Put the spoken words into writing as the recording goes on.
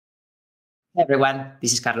Hey everyone,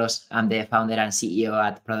 this is Carlos. I'm the founder and CEO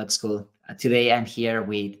at Product School. Today I'm here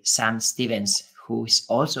with Sam Stevens, who is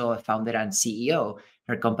also a founder and CEO.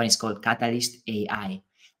 Her company is called Catalist AI.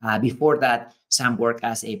 Before that, Sam worked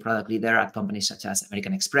as a product leader at companies such as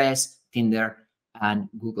American Express, Tinder, and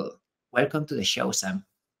Google. Welcome to the show, Sam.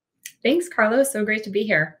 Thanks, Carlos. So great to be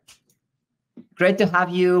here. Great to have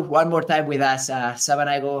you one more time with us. Sam and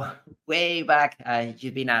I go way back.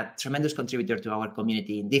 You've been a tremendous contributor to our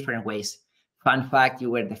community in different ways. Fun fact,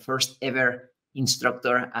 you were the first ever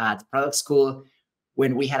instructor at Product School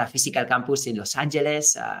when we had a physical campus in Los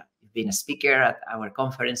Angeles. You've been a speaker at our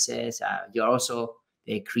conferences. You're also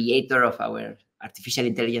the creator of our artificial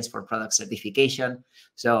intelligence for product certification.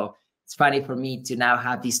 So it's funny for me to now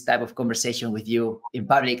have this type of conversation with you in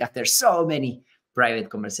public after so many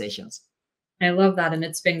private conversations. I love that. And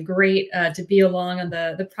it's been great to be along on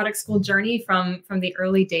the Product School journey from the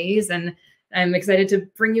early days. And I'm excited to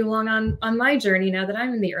bring you along on my journey now that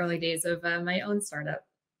I'm in the early days of my own startup.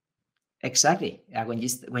 Exactly. When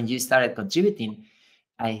you started contributing,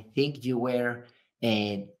 I think you were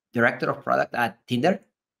a director of product at Tinder.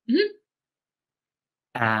 Mm-hmm.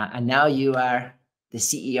 And now you are the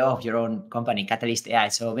CEO of your own company, Catalist AI.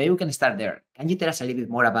 So maybe we can start there. Can you tell us a little bit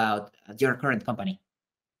more about your current company?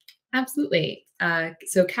 Absolutely.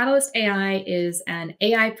 So Catalist AI is an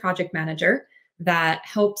AI project manager that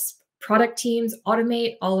helps product teams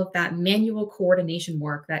automate all of that manual coordination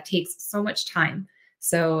work that takes so much time.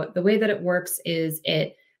 So the way that it works is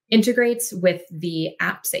it integrates with the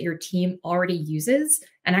apps that your team already uses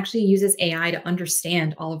and actually uses AI to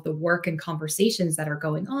understand all of the work and conversations that are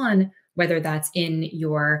going on, whether that's in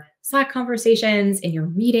your Slack conversations, in your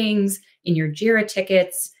meetings, in your Jira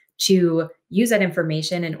tickets, to use that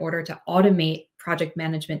information in order to automate project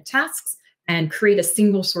management tasks and create a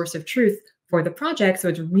single source of truth for the project. So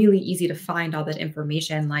it's really easy to find all that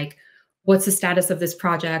information, like what's the status of this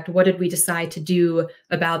project? What did we decide to do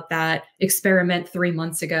about that experiment 3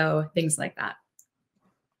 months ago? Things like that.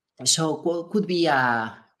 So what could be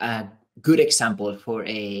a good example for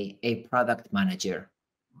a product manager?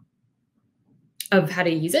 Of how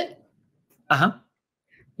to use it? Uh-huh.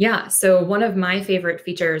 Yeah. So one of my favorite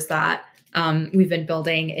features that we've been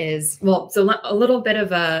building is, so a little bit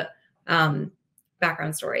of a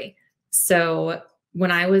background story. So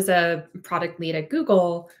when I was a product lead at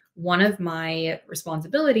Google, one of my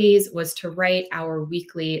responsibilities was to write our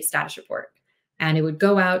weekly status report. And it would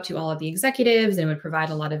go out to all of the executives and it would provide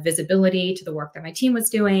a lot of visibility to the work that my team was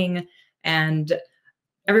doing. And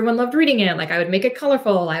everyone loved reading it. Like I would make it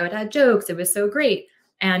colorful. I would add jokes. It was so great.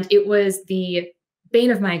 And it was the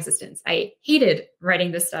bane of my existence. I hated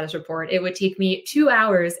writing this status report. It would take me 2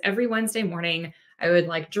 hours every Wednesday morning. I would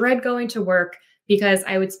dread going to work because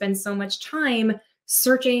I would spend so much time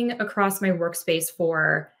searching across my workspace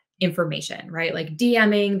for information, right? Like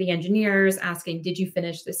DMing the engineers, asking, did you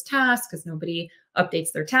finish this task? Because nobody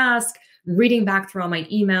updates their task, reading back through all my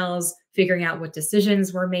emails, figuring out what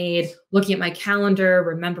decisions were made, looking at my calendar,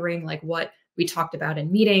 remembering what we talked about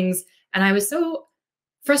in meetings. And I was so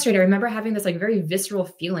frustrated. I remember having this very visceral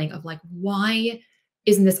feeling of why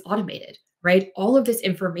isn't this automated? Right? All of this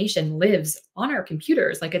information lives on our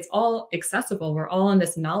computers. It's all accessible. We're all in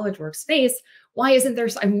this knowledge workspace. Why isn't there?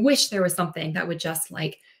 I wish there was something that would just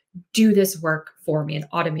do this work for me and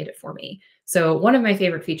automate it for me. So one of my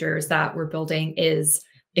favorite features that we're building is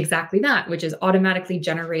exactly that, which is automatically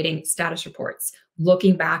generating status reports,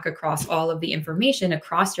 looking back across all of the information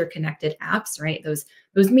across your connected apps, right? Those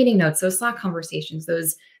meeting notes, those Slack conversations,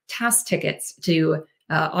 those task tickets to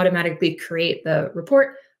automatically create the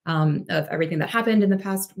report of everything that happened in the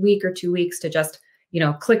past week or 2 weeks to just,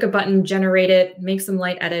 click a button, generate it, make some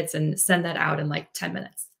light edits and send that out in 10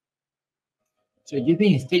 minutes. So you've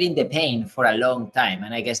been feeling the pain for a long time.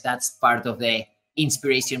 And I guess that's part of the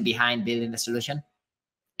inspiration behind building the solution.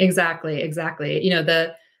 Exactly.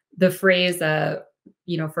 The phrase,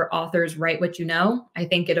 for authors, write what you know. I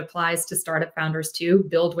think it applies to startup founders too,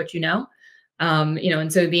 build what you know.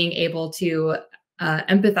 And so being able to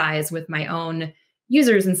empathize with my own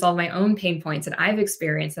users and solve my own pain points that I've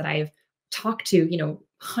experienced, that I've talked to,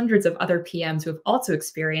 hundreds of other PMs who have also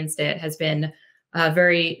experienced it, has been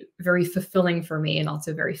very, very fulfilling for me and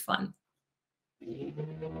also very fun.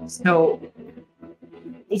 So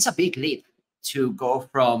it's a big leap to go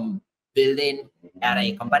from building at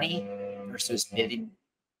a company versus building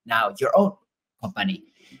now your own company.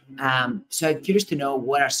 So I'm curious to know,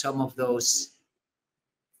 what are some of those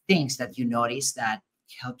things that you notice that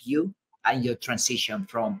help you in your transition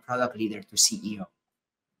from product leader to CEO?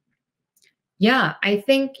 Yeah, I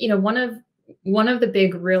think, one of the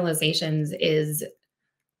big realizations is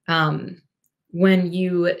when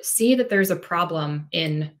you see that there's a problem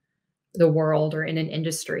in the world or in an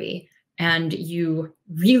industry, and you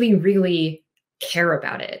really, really care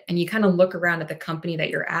about it, and you kind of look around at the company that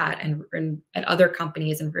you're at and at other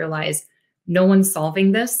companies and realize no one's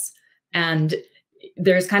solving this. And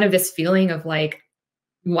there's kind of this feeling of like,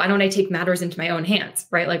 why don't I take matters into my own hands,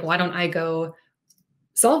 right? Like, why don't I go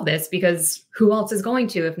solve this? Because who else is going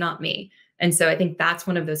to if not me? And so I think that's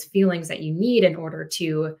one of those feelings that you need in order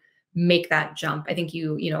to make that jump. I think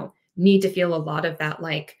you need to feel a lot of that,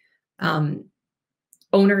 like,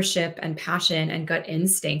 ownership and passion and gut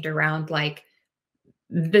instinct around like,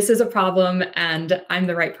 this is a problem and I'm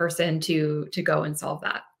the right person to go and solve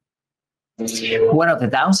that. One of the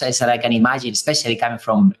downsides that I can imagine, especially coming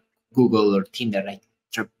from Google or Tinder, like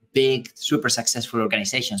they're big, super successful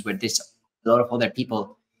organizations where there's a lot of other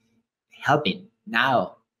people helping.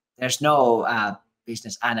 Now there's no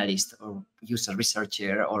business analyst or user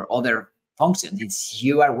researcher or other functions. It's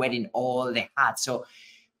you are wearing all the hats. So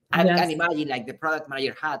I Yes. can imagine like the product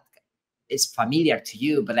manager hat is familiar to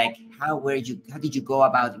you, but like how did you go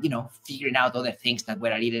about, figuring out other things that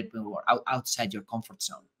were a little bit more outside your comfort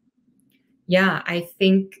zone? Yeah, I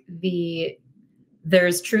think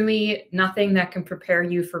there's truly nothing that can prepare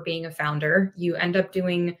you for being a founder. You end up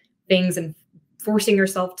doing things and forcing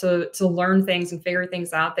yourself to learn things and figure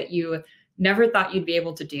things out that you never thought you'd be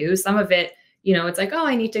able to do. Some of it, it's like, oh,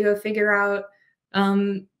 I need to go figure out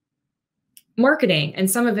marketing.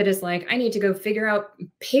 And some of it is like, I need to go figure out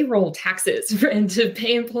payroll taxes and to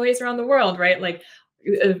pay employees around the world, right? Like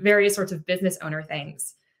various sorts of business owner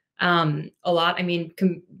things. A lot, I mean,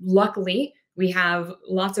 luckily, we have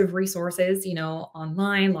lots of resources,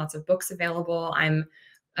 online, lots of books available. I'm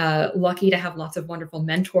lucky to have lots of wonderful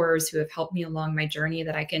mentors who have helped me along my journey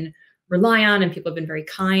that I can rely on. And people have been very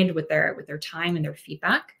kind with their time and their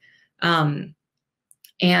feedback. And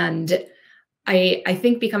I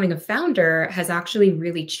think becoming a founder has actually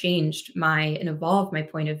really changed and evolved my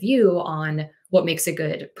point of view on what makes a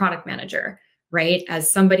good product manager, right?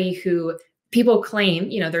 As somebody who people claim,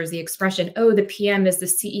 there's the expression, oh, the PM is the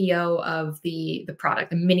CEO of the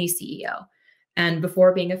product, the mini CEO. And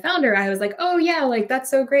before being a founder, I was like, oh yeah, like that's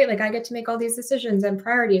so great. Like I get to make all these decisions and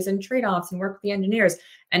priorities and trade-offs and work with the engineers.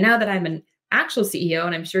 And now that I'm an actual CEO,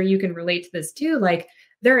 and I'm sure you can relate to this too, like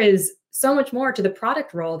there is so much more to the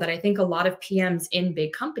product role that I think a lot of PMs in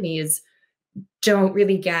big companies don't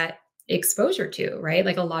really get exposure to, right?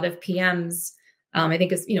 Like a lot of PMs, I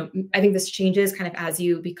think this changes kind of as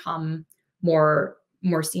you become more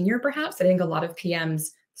senior, perhaps. I think a lot of PMs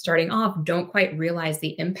starting off don't quite realize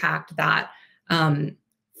the impact that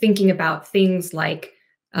thinking about things like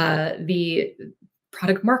the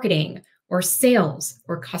product marketing or sales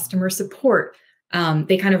or customer support,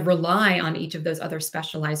 they kind of rely on each of those other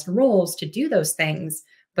specialized roles to do those things.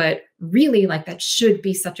 But really, like that should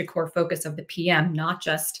be such a core focus of the PM, not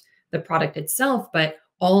just the product itself, but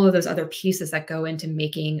all of those other pieces that go into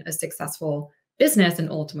making a successful business and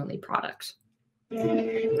ultimately product.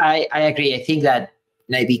 I agree. I think that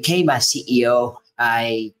when I became a CEO,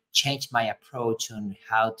 I changed my approach on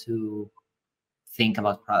how to think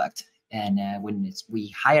about product. And when we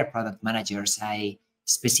hire product managers, I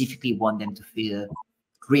specifically want them to feel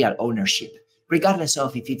real ownership, regardless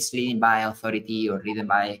of if it's leading by authority or leading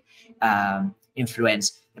by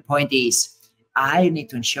influence. The point is, I need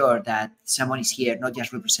to ensure that someone is here not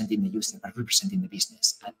just representing the user, but representing the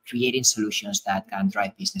business and creating solutions that can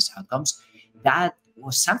drive business outcomes. That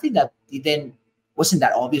was something that wasn't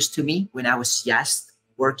that obvious to me when I was just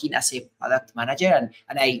working as a product manager.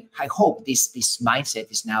 And I hope this mindset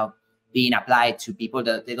is now being applied to people,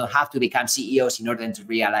 that they don't have to become CEOs in order to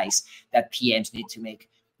realize that PMs need to make,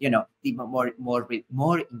 be more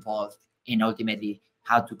involved in ultimately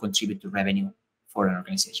how to contribute to revenue for an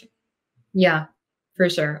organization. Yeah, for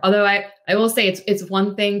sure. Although I will say it's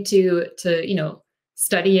one thing to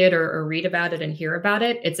study it or read about it and hear about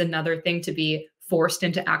it. It's another thing to be forced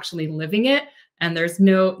into actually living it. And there's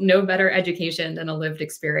no better education than a lived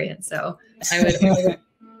experience. So I would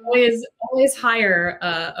always hire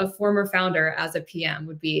a former founder as a PM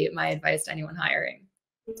would be my advice to anyone hiring.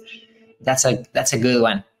 That's a good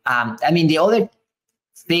one. I mean, the other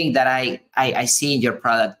thing that I see in your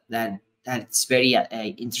product that's very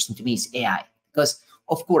interesting to me is AI, because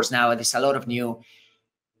of course now there's a lot of new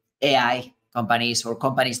AI companies or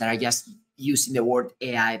companies that are just using the word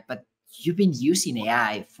AI, but you've been using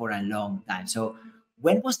AI for a long time. So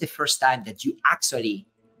when was the first time that you actually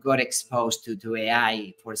got exposed to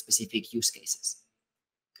AI for specific use cases?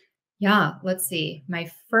 Yeah, let's see.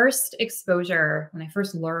 My first exposure, when I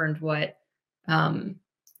first learned what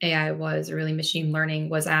AI was, or really machine learning,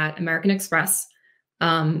 was at American Express.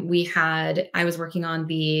 I was working on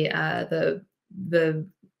the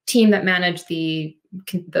team that managed the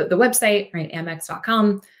website, right,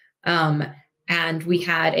 Amex.com. And we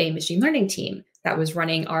had a machine learning team that was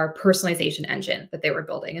running our personalization engine that they were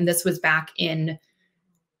building. And this was back in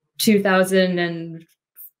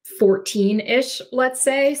 2014-ish, let's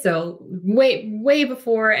say. So way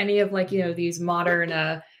before any of these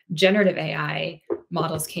modern generative AI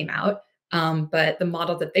models came out. But the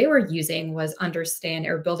model that they were using was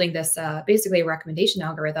building this basically a recommendation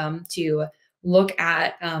algorithm to look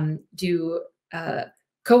at, do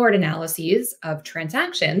cohort analyses of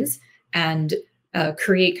transactions and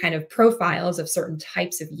create kind of profiles of certain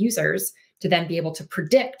types of users to then be able to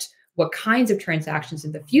predict what kinds of transactions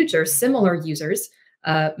in the future similar users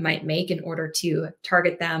might make in order to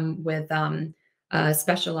target them with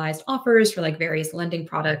specialized offers for various lending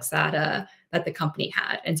products that the company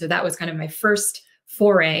had. And so that was kind of my first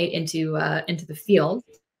foray into the field.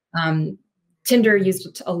 Tinder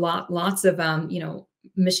used lots of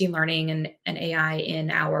machine learning and AI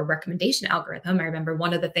in our recommendation algorithm. I remember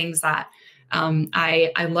one of the things that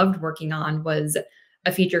I loved working on was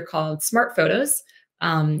a feature called Smart Photos,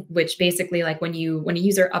 which basically when a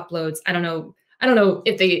user uploads, I don't know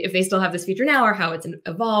if they still have this feature now or how it's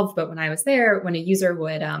evolved, but when I was there, when a user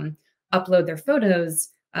would upload their photos,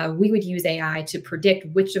 we would use AI to predict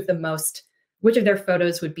which of their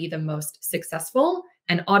photos would be the most successful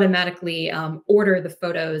and automatically order the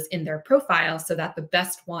photos in their profile so that the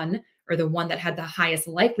best one or the one that had the highest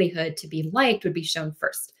likelihood to be liked would be shown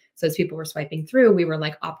first. So as people were swiping through, we were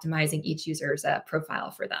optimizing each user's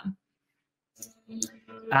profile for them.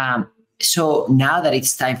 So now that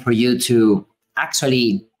it's time for you to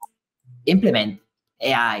actually implement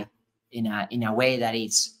AI in a way that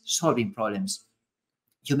is solving problems,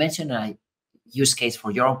 you mentioned a use case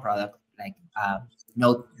for your own product, like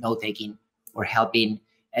note taking, or helping,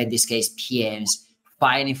 in this case, PMs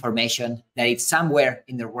find information that is somewhere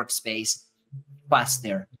in their workspace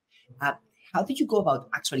faster. How did you go about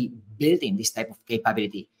actually building this type of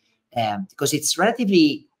capability? Because it's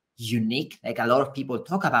relatively unique. A lot of people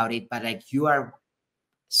talk about it, but you are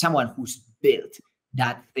someone who's built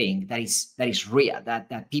that thing that is real,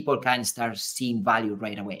 that people can start seeing value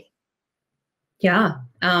right away. Yeah.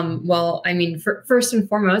 Well, I mean, first and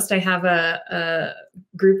foremost, I have a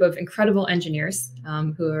group of incredible engineers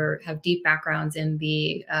who have deep backgrounds in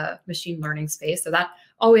the machine learning space. So that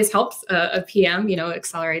always helps a PM,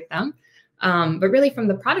 accelerate them. But really from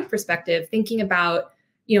the product perspective, thinking about,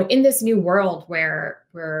 in this new world where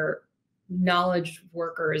knowledge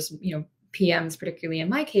workers, PMs, particularly in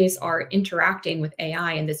my case, are interacting with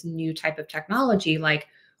AI and this new type of technology,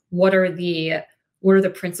 what are the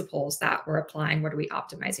principles that we're applying? What are we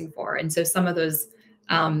optimizing for? And so some of those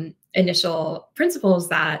initial principles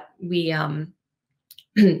that we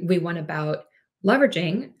went about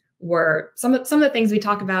leveraging were some of the things we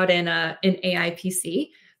talk about in AI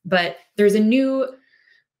PC. But there's a new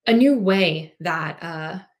way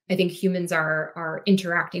that I think humans are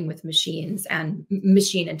interacting with machines and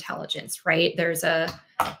machine intelligence, right? There's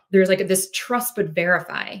this trust but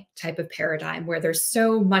verify type of paradigm where there's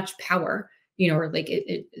so much power, or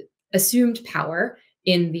assumed power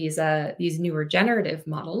in these newer generative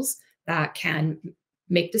models that can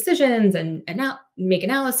make decisions and make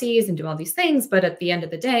analyses and do all these things. But at the end of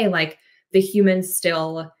the day, the human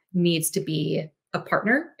still needs to be a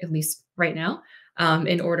partner, at least right now,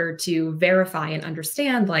 in order to verify and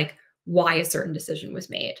understand why a certain decision was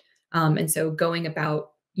made. And so going about,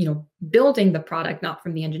 building the product, not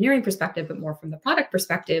from the engineering perspective, but more from the product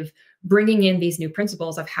perspective, bringing in these new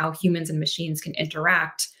principles of how humans and machines can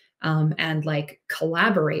interact and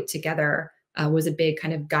collaborate together was a big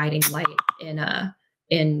kind of guiding light in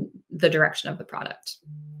the direction of the product.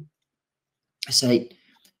 So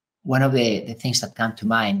one of the things that come to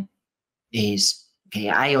mind is, okay,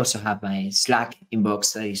 I also have my Slack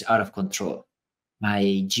inbox that is out of control,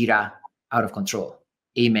 my Jira out of control,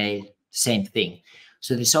 email, same thing.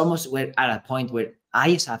 So there's almost we're at a point where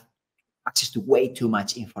I just have access to way too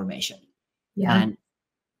much information. Yeah. And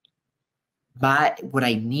what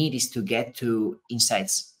I need is to get to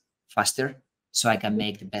insights faster so I can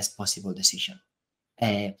make the best possible decision.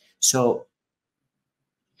 So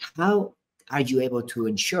how are you able to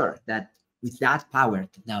ensure that with that power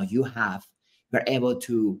that now you have, you're able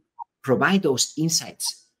to provide those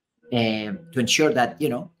insights to ensure that,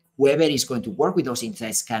 whoever is going to work with those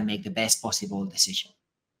insights can make the best possible decision?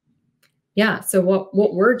 Yeah. So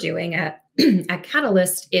what we're doing at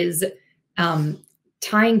Catalyst is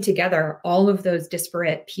tying together all of those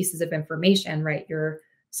disparate pieces of information, right? Your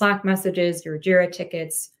Slack messages, your Jira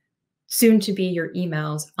tickets, soon to be your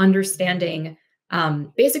emails, understanding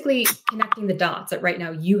basically connecting the dots that right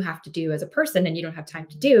now you have to do as a person and you don't have time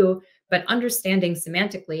to do, but understanding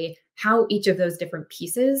semantically how each of those different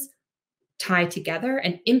pieces tie together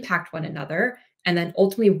and impact one another. And then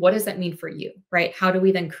ultimately, what does that mean for you, right? How do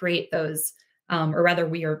we then create those, or rather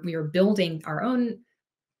we are building our own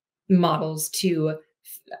models to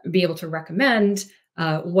be able to recommend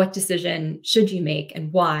what decision should you make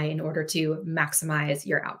and why in order to maximize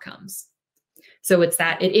your outcomes. So it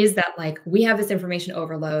is that like we have this information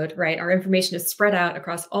overload, right? Our information is spread out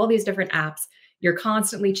across all these different apps. You're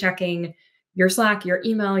constantly checking your Slack, your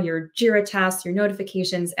email, your Jira tasks, your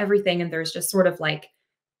notifications, everything. And there's just sort of like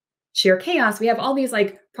sheer chaos. We have all these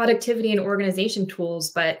like productivity and organization tools,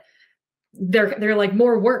 but they're like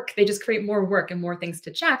more work. They just create more work and more things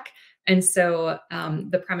to check. And so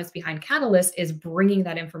the premise behind Catalyst is bringing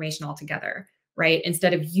that information all together, right?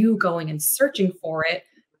 Instead of you going and searching for it,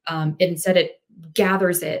 instead it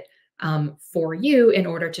gathers it for you in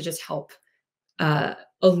order to just help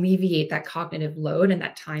alleviate that cognitive load and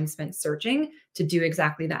that time spent searching to do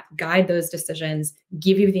exactly that, guide those decisions,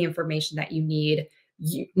 give you the information that you need,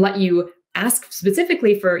 let you ask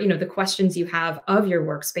specifically for, the questions you have of your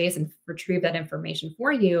workspace and retrieve that information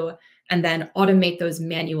for you, and then automate those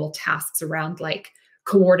manual tasks around like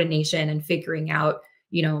coordination and figuring out,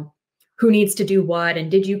 who needs to do what,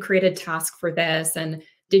 and did you create a task for this, and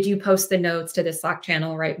did you post the notes to the Slack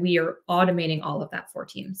channel, right? We are automating all of that for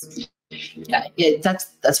teams. Yeah,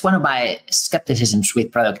 that's one of my skepticisms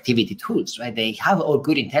with productivity tools, right? They have all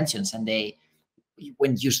good intentions, and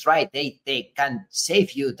when used right, they can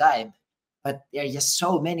save you time, but there are just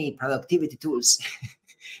so many productivity tools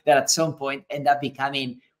that at some point end up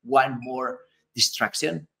becoming one more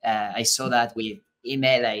distraction. I saw that with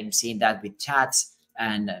email, I'm seeing that with chats,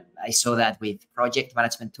 and I saw that with project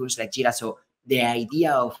management tools like Jira. So the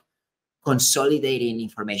idea of consolidating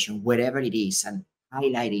information, wherever it is, and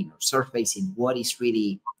highlighting or surfacing what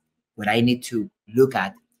I need to look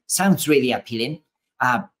at sounds really appealing.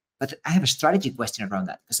 But I have a strategy question around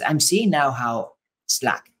that, because I'm seeing now how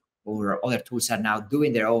Slack or other tools are now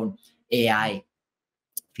doing their own AI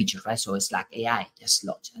features, right? So Slack AI just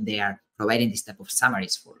launched, and they are providing this type of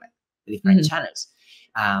summaries for like the different channels.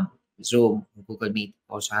 Zoom, Google Meet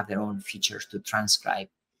also have their own features to transcribe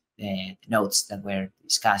the notes that were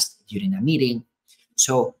discussed during a meeting.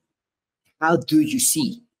 So how do you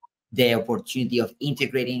see the opportunity of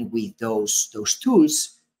integrating with those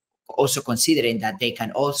tools, also considering that they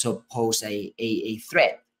can also pose a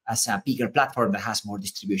threat as a bigger platform that has more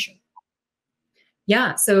distribution?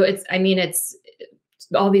 Yeah, so it's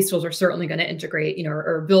all these tools are certainly going to integrate,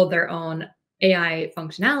 or build their own AI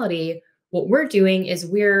functionality. What we're doing is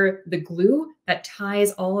we're the glue that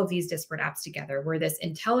ties all of these disparate apps together. We're this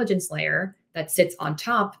intelligence layer that sits on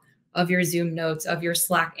top of your Zoom notes, of your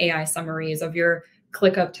Slack AI summaries, of your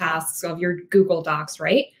ClickUp tasks, of your Google Docs,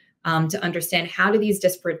 right? To understand how do these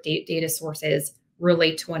disparate data sources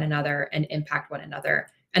relate to one another and impact one another.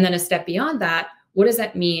 And then a step beyond that, what does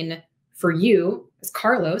that mean for you as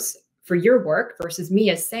Carlos for your work versus me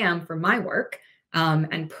as Sam for my work,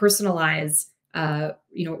 and personalize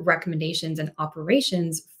recommendations and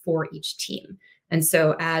operations for each team. And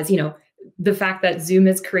so as, the fact that Zoom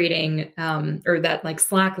is creating, or that like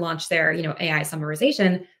Slack launched their, AI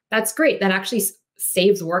summarization, that's great. That actually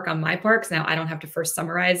saves work on my part, because now I don't have to first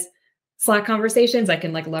summarize Slack conversations. I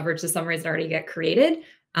can like leverage the summaries that already get created.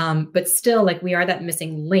 But still, like, we are that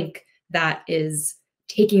missing link that is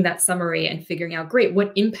taking that summary and figuring out, great,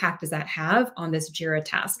 what impact does that have on this Jira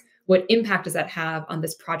task? What impact does that have on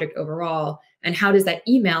this project overall? And how does that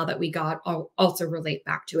email that we got also relate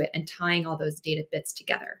back to it, and tying all those data bits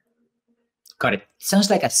together? Got it.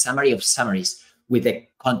 Sounds like a summary of summaries with the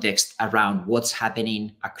context around what's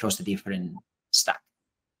happening across the different stack.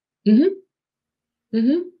 Very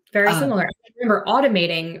similar. I remember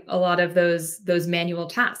automating a lot of those manual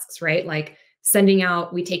tasks, right? Like sending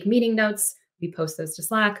out, we take meeting notes, we post those to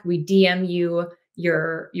Slack, we DM you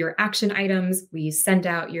your action items, we send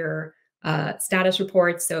out your status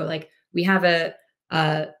reports. So like we have a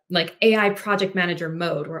like AI project manager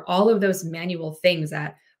mode, where all of those manual things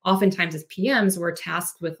that oftentimes as PMs we're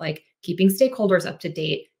tasked with, like keeping stakeholders up to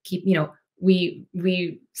date, we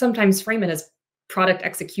sometimes frame it as product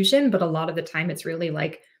execution, but a lot of the time it's really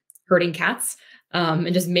like herding cats,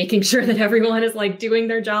 and just making sure that everyone is like doing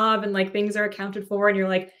their job and like things are accounted for. And you're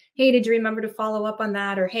like, hey, did you remember to follow up on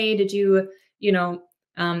that? Or, hey, did you,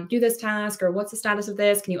 do this task? Or what's the status of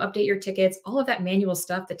this? Can you update your tickets? All of that manual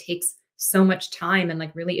stuff that takes so much time and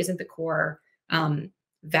like really isn't the core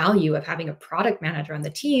value of having a product manager on the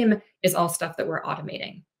team, is all stuff that we're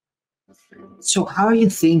automating. So how are you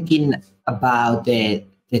thinking about the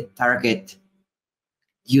target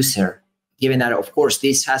user, given that, of course,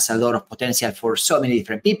 this has a lot of potential for so many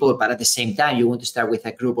different people, but at the same time, you want to start with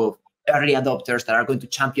a group of early adopters that are going to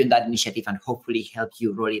champion that initiative and hopefully help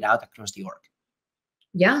you roll it out across the org?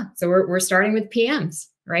 Yeah, so we're starting with PMs,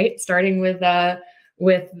 right? Starting with the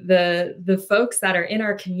folks that are in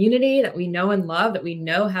our community that we know and love, that we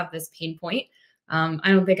know have this pain point. I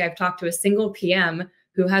don't think I've talked to a single PM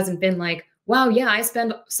who hasn't been like, wow, yeah, I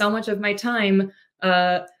spend so much of my time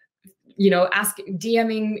asking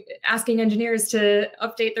engineers to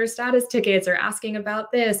update their status tickets, or asking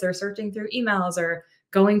about this, or searching through emails, or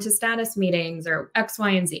going to status meetings, or X, Y,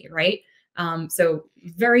 and Z, right? So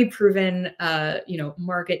very proven,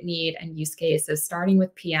 market need and use case. So starting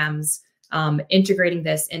with PMs, integrating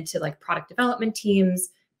this into like product development teams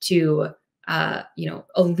to,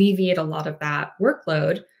 alleviate a lot of that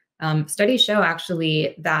workload. Studies show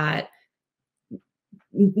actually that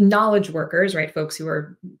knowledge workers, right, folks who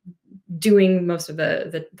are doing most of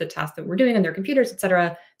the tasks that we're doing on their computers, et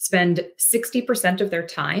cetera, spend 60% of their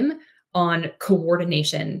time on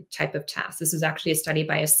coordination type of tasks. This is actually a study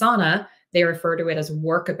by Asana. They refer to it as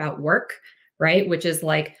work about work, right? Which is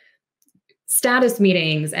like status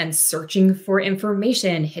meetings and searching for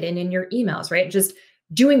information hidden in your emails, right? Just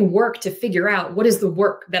doing work to figure out what is the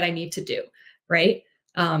work that I need to do, right?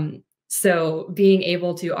 So being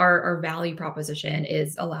able to, our value proposition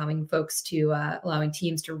is allowing folks to, allowing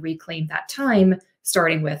teams to reclaim that time,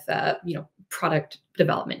 starting with, product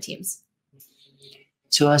development teams.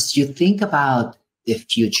 So as you think about the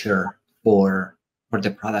future for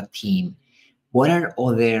the product team, what are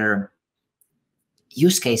other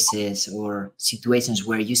use cases or situations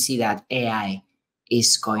where you see that AI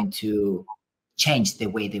is going to change the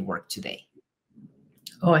way they work today?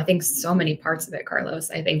 Oh, I think so many parts of it,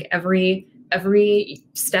 Carlos. I think every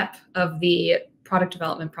step of the product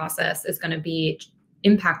development process is going to be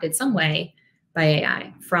impacted some way by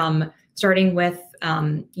AI. From starting with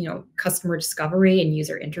customer discovery and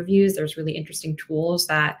user interviews, there's really interesting tools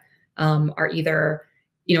that are either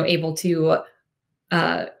able to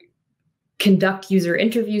conduct user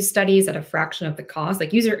interview studies at a fraction of the cost.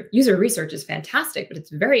 Like user research is fantastic, but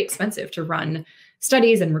it's very expensive to run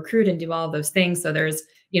studies and recruit and do all of those things. So there's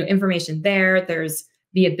information there. There's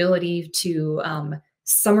the ability to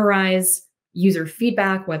summarize user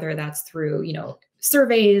feedback, whether that's through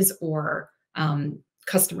surveys or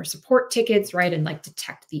customer support tickets, right? And like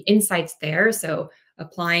detect the insights there. So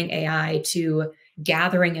applying AI to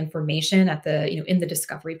gathering information at the in the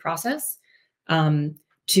discovery process.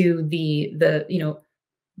 To the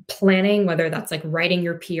planning, whether that's like writing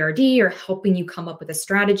your PRD or helping you come up with a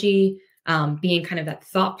strategy, being kind of that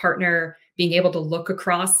thought partner, being able to look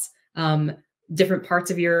across different parts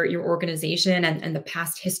of your organization and the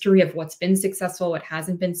past history of what's been successful, what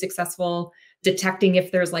hasn't been successful, detecting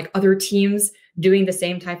if there's like other teams doing the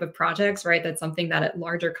same type of projects, right? That's something that at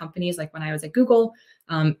larger companies, like when I was at Google,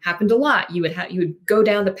 happened a lot. You would go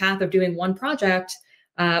down the path of doing one project,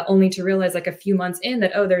 only to realize like a few months in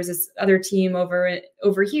that, oh, there's this other team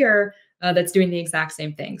over here that's doing the exact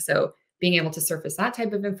same thing. So being able to surface that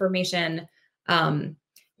type of information.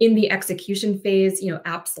 In the execution phase,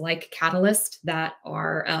 apps like Catalyst that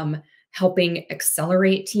are helping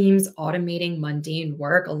accelerate teams, automating mundane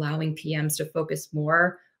work, allowing PMs to focus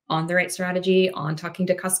more on the right strategy, on talking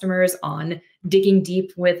to customers, on digging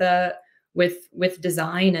deep with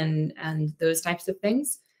design and those types of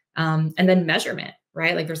things. And then measurement,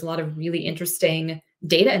 right? Like there's a lot of really interesting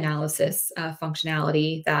data analysis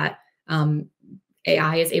functionality that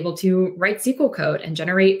AI is able to write SQL code and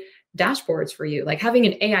generate dashboards for you. Like having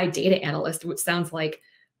an AI data analyst, which sounds like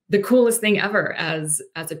the coolest thing ever as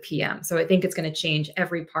a PM. So I think it's going to change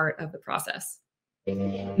every part of the process. I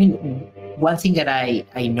mean, one thing that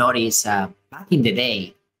I noticed back in the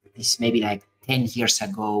day, this maybe like 10 years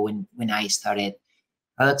ago when I started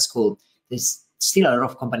product school, there's still a lot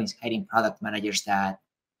of companies hiring product managers that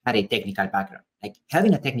had a technical background. Like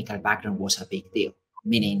having a technical background was a big deal,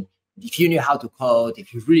 meaning if you knew how to code,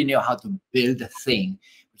 if you really knew how to build a thing,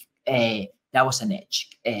 that was an edge.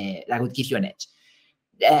 That would give you an edge.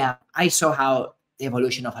 I saw how the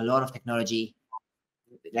evolution of a lot of technology,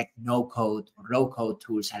 like no code or low code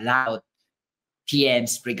tools, allowed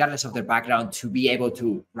PMs, regardless of their background, to be able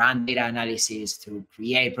to run data analysis, to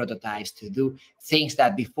create prototypes, to do things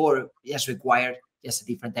that before just required just a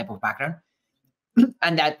different type of background.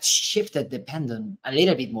 And that shifted dependent a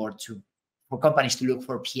little bit more for companies to look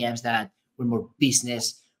for PMs that were more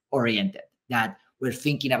business oriented, that were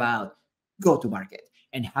thinking about go-to-market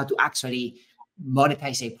and how to actually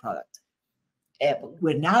monetize a product.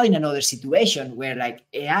 We're now in another situation where like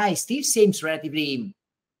AI still seems relatively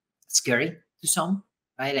scary to some,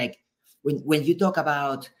 right? Like when you talk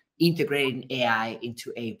about integrating AI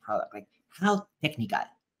into a product, like how technical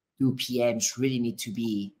do PMs really need to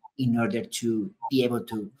be in order to be able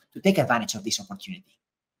to take advantage of this opportunity?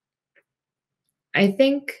 I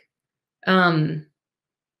think,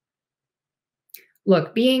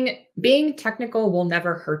 look, being technical will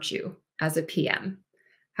never hurt you as a PM.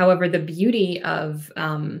 However, the beauty of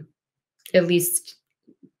at least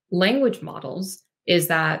language models is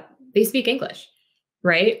that they speak English,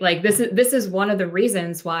 right? Like this is one of the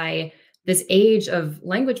reasons why this age of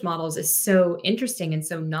language models is so interesting and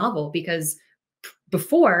so novel, because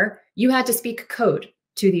before you had to speak code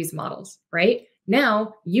to these models, right?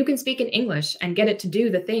 Now you can speak in English and get it to do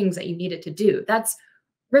the things that you need it to do. That's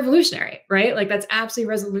revolutionary, right? Like that's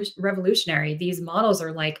absolutely revolutionary. These models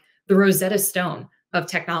are like the Rosetta Stone of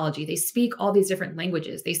technology. They speak all these different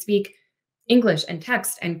languages. They speak English and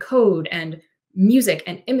text and code and music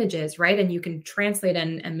and images, right? And you can translate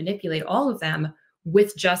and manipulate all of them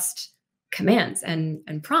with just commands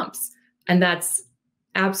and prompts. And that's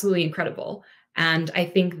absolutely incredible. And I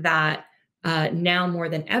think that now more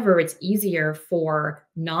than ever, it's easier for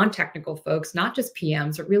non-technical folks, not just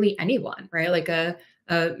PMs, but really anyone, right? Like a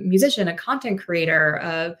musician, a content creator,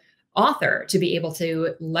 a author, to be able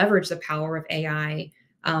to leverage the power of AI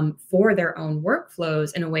for their own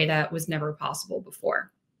workflows in a way that was never possible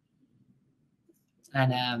before.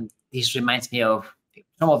 And this reminds me of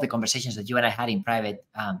some of the conversations that you and I had in private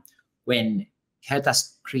when helped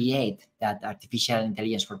us create that artificial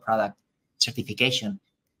intelligence for product certification.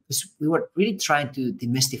 Because we were really trying to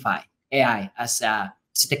demystify AI as a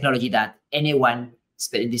technology that anyone,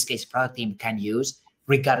 in this case, product team, can use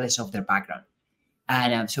regardless of their background.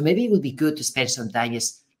 And so maybe it would be good to spend some time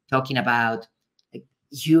just talking about like,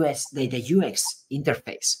 the UX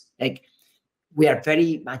interface. Like we are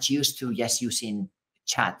very much used to just using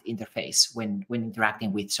chat interface when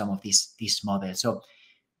interacting with some of these models. So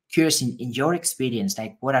curious, in your experience,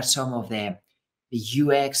 like what are some of the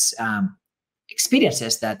UX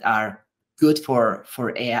experiences that are good for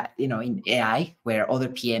AI, in AI, where other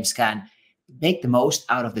PMs can make the most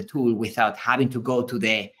out of the tool without having to go to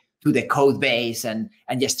the code base and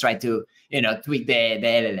just try to tweak the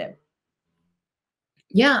LLM?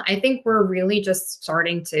 Yeah, I think we're really just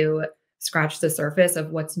starting to scratch the surface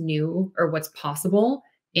of what's new or what's possible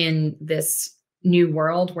in this new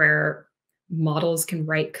world where models can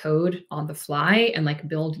write code on the fly and like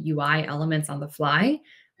build UI elements on the fly.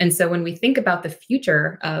 And so when we think about the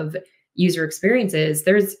future of user experiences,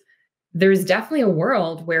 there's definitely a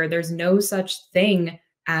world where there's no such thing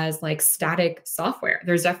as like static software.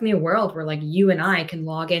 There's definitely a world where like you and I can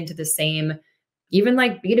log into the same, even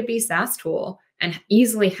like B2B SaaS tool and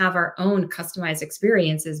easily have our own customized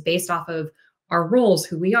experiences based off of our roles,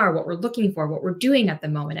 who we are, what we're looking for, what we're doing at the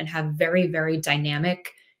moment, and have very, very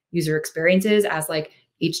dynamic user experiences as like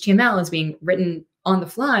HTML is being written on the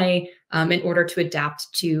fly in order to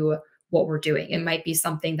adapt to what we're doing. It might be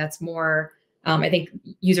something that's more, I think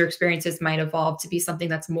user experiences might evolve to be something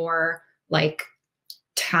that's more like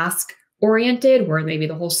task oriented, where maybe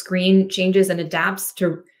the whole screen changes and adapts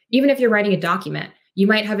to, even if you're writing a document, you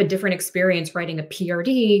might have a different experience writing a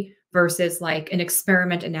PRD versus like an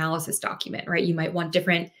experiment analysis document, right? You might want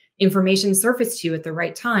different information surfaced to you at the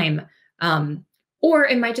right time. Or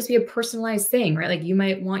it might just be a personalized thing, right? Like you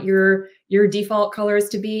might want your default colors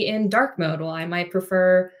to be in dark mode. Well, I might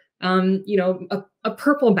prefer, a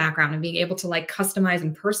purple background, and being able to like customize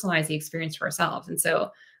and personalize the experience for ourselves. And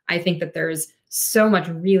so I think that there's so much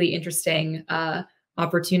really interesting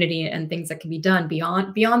opportunity and things that can be done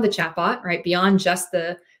beyond the chatbot, right? Beyond just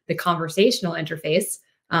the conversational interface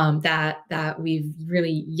that we've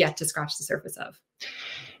really yet to scratch the surface of.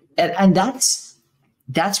 And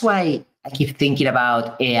that's why I keep thinking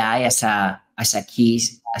about AI as a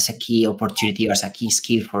key opportunity or as a key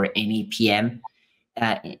skill for any PM,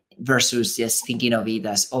 versus just thinking of it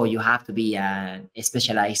as, oh, you have to be a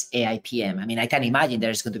specialized AI PM. I mean, I can imagine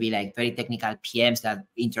there's going to be like very technical PMs that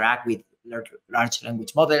interact with large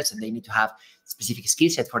language models, and they need to have specific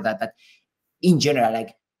skill set for that. But in general,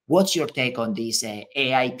 like, what's your take on this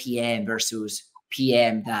AI PM versus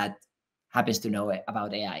PM that happens to know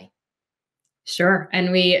about AI? Sure. And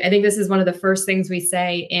I think this is one of the first things we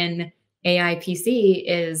say in AI PC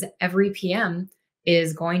is every PM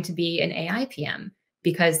is going to be an AI PM,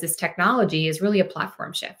 because this technology is really a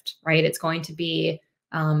platform shift, right? It's going to be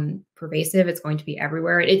pervasive. It's going to be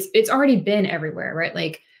everywhere. It's already been everywhere, right?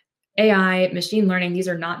 Like AI, machine learning, these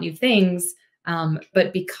are not new things.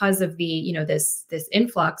 But because of the, this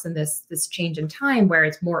influx and this change in time where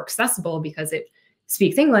it's more accessible because it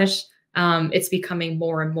speaks English, it's becoming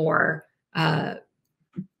more and more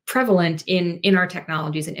prevalent in our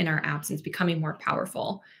technologies and in our apps, and it's becoming more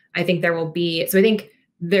powerful. I think there will be, so I think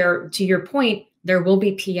there, to your point, there will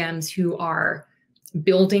be PMs who are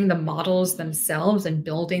building the models themselves and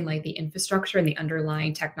building like the infrastructure and the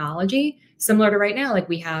underlying technology, similar to right now. Like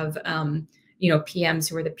we have, PMs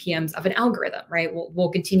who are the PMs of an algorithm, right? We'll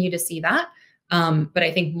continue to see that. But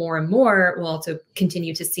I think more and more we'll also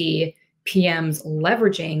continue to see PMs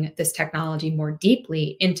leveraging this technology more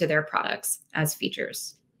deeply into their products as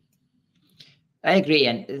features. I agree.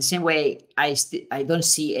 And the same way, I don't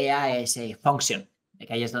see AI as a function. Like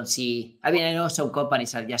I just don't see, I mean, I know some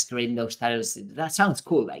companies are just creating those titles. That sounds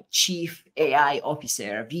cool, like Chief AI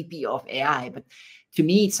Officer, VP of AI. But to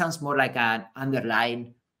me, it sounds more like an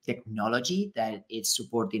underlying technology that it's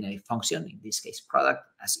supporting a function, in this case, product,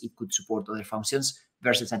 as it could support other functions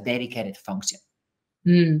versus a dedicated function.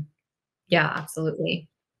 Yeah, absolutely.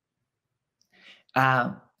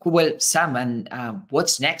 Cool. Well, Sam, and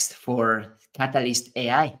what's next for Catalist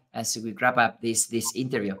AI as we wrap up this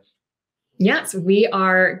interview? Yes, we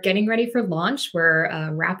are getting ready for launch. We're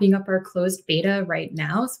wrapping up our closed beta right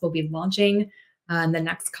now. So we'll be launching in the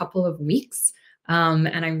next couple of weeks.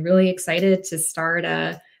 And I'm really excited to start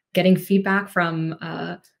getting feedback from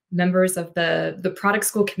members of the product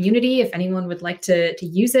school community. If anyone would like to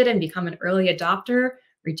use it and become an early adopter,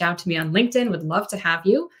 reach out to me on LinkedIn. Would love to have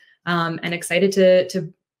you. And excited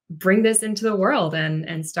to bring this into the world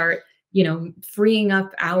and start, freeing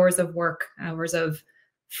up hours of work, hours of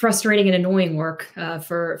frustrating and annoying work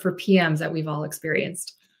for PMs that we've all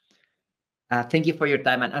experienced. Thank you for your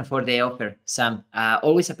time and for the offer, Sam.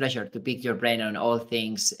 Always a pleasure to pick your brain on all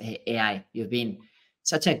things AI. You've been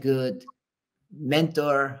such a good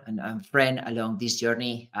mentor and friend along this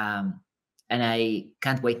journey. And I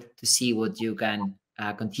can't wait to see what you can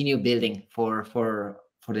continue building for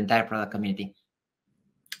the entire product community.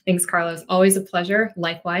 Thanks, Carlos. Always a pleasure.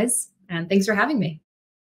 Likewise. And thanks for having me.